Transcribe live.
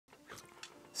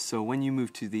So when you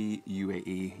move to the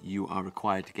UAE, you are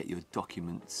required to get your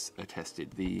documents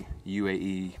attested. The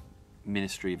UAE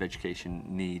Ministry of Education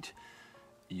need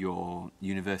your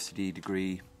university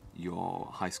degree, your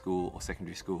high school or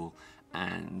secondary school,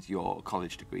 and your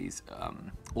college degrees,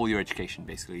 all your education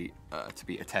basically, to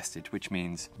be attested, which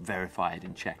means verified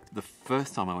and checked. The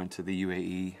first time I went to the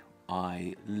UAE,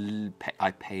 I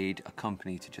paid a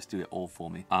company to just do it all for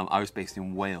me. I was based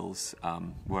in Wales,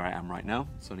 where I am right now,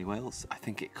 sunny Wales. I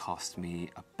think it cost me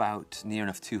about near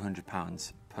enough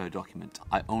 £200 per document.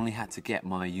 I only had to get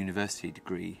my university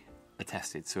degree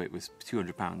attested, so it was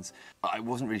 £200. I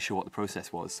wasn't really sure what the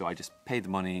process was, so I just paid the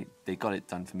money, they got it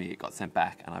done for me, it got sent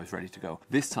back, and I was ready to go.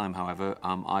 This time, however,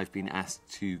 I've been asked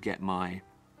to get my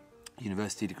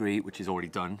university degree, which is already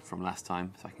done from last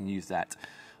time, so I can use that,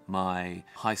 my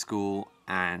high school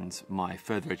and my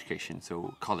further education,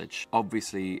 so college.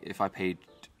 Obviously, if I paid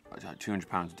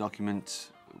 £200 a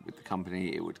document with the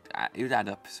company, it would add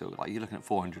up, so like you're looking at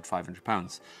 £400,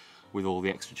 £500 with all the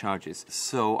extra charges.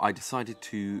 So I decided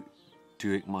to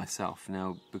do it myself.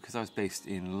 Now, because I was based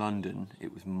in London,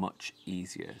 it was much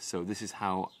easier. So this is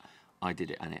how I did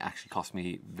it, and it actually cost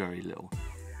me very little.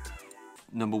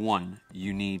 Number one,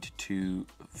 you need to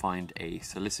find a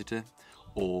solicitor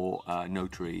or a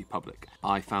notary public.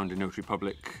 I found a notary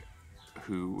public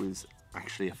who was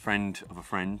actually a friend of a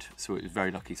friend, so it was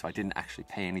very lucky, so I didn't actually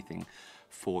pay anything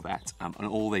for that, and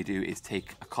all they do is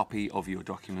take a copy of your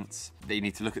documents. They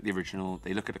need to look at the original,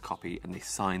 they look at a copy, and they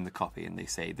sign the copy, and they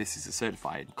say this is a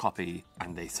certified copy,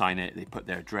 and they sign it, they put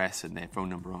their address and their phone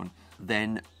number on.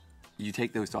 Then you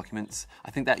take those documents.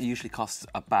 I think that usually costs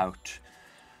about,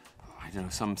 I don't know,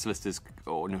 some solicitors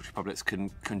or notary publics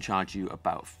can charge you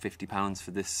about £50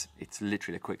 for this. It's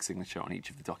literally a quick signature on each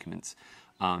of the documents.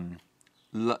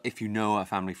 If you know a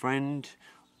family friend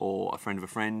or a friend of a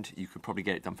friend, you could probably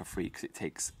get it done for free because it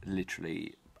takes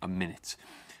literally a minute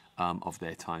of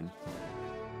their time.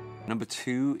 Number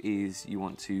two is you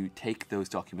want to take those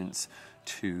documents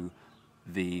to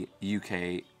the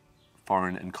UK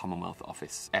Foreign and Commonwealth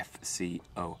Office,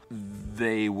 FCO.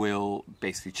 They will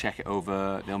basically check it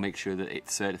over, they'll make sure that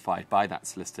it's certified by that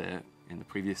solicitor in the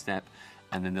previous step,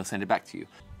 and then they'll send it back to you.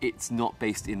 It's not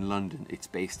based in London, it's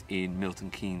based in Milton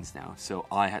Keynes now, so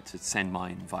I had to send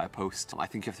mine via post. I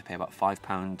think you have to pay about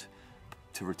 £5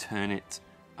 to return it.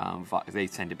 They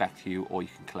send it back to you, or you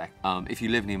can collect. If you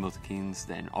live near Milton Keynes,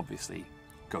 then obviously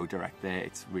go direct there,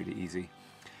 it's really easy.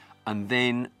 And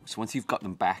then, so once you've got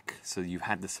them back, so you've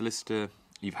had the solicitor,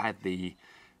 you've had the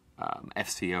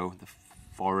FCO, the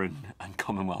Foreign and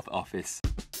Commonwealth Office.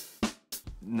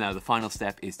 Now the final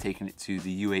step is taking it to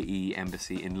the UAE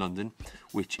Embassy in London,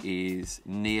 which is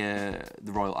near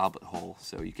the Royal Albert Hall.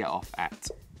 So you get off at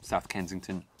South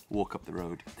Kensington, walk up the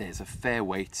road. There's a fair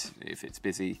wait if it's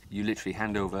busy. You literally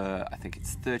hand over, I think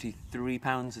it's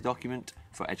 £33 a document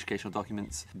for educational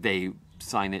documents. They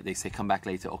sign it, they say come back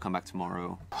later or come back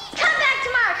tomorrow. Come back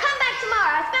tomorrow, come back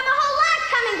tomorrow. I spent my whole life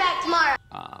coming back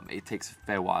tomorrow. It takes a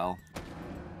fair while.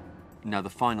 Now the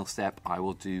final step I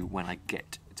will do when I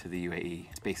get to the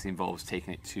UAE. It basically involves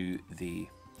taking it to the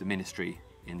ministry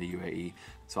in the UAE,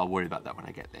 so I'll worry about that when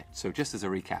I get there. So just as a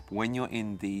recap, when you're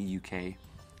in the UK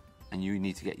and you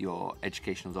need to get your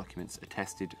educational documents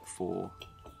attested for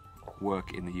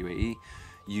work in the UAE,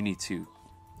 you need to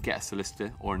get a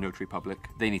solicitor or a notary public.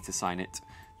 They need to sign it.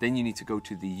 Then you need to go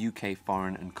to the UK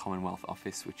Foreign and Commonwealth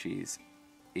Office, which is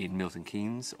in Milton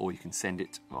Keynes, or you can send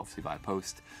it obviously via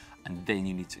post, and then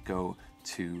you need to go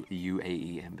to the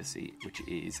UAE Embassy, which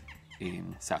is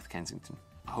in South Kensington.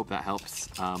 I hope that helps.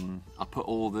 I'll put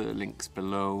all the links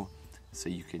below so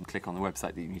you can click on the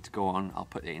website that you need to go on. I'll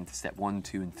put it into step 1,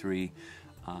 2 and 3.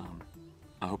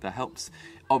 I hope that helps.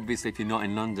 Obviously, if you're not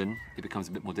in London, it becomes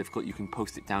a bit more difficult. You can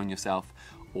post it down yourself,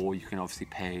 or you can obviously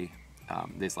pay.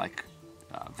 There's like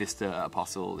Vista,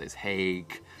 Apostle, there's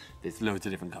Hague, there's loads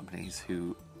of different companies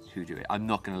who do it. I'm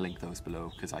not going to link those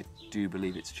below because I do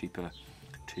believe it's cheaper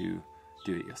to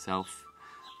do it yourself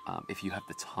if you have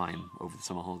the time over the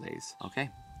summer holidays. Okay,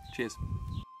 cheers.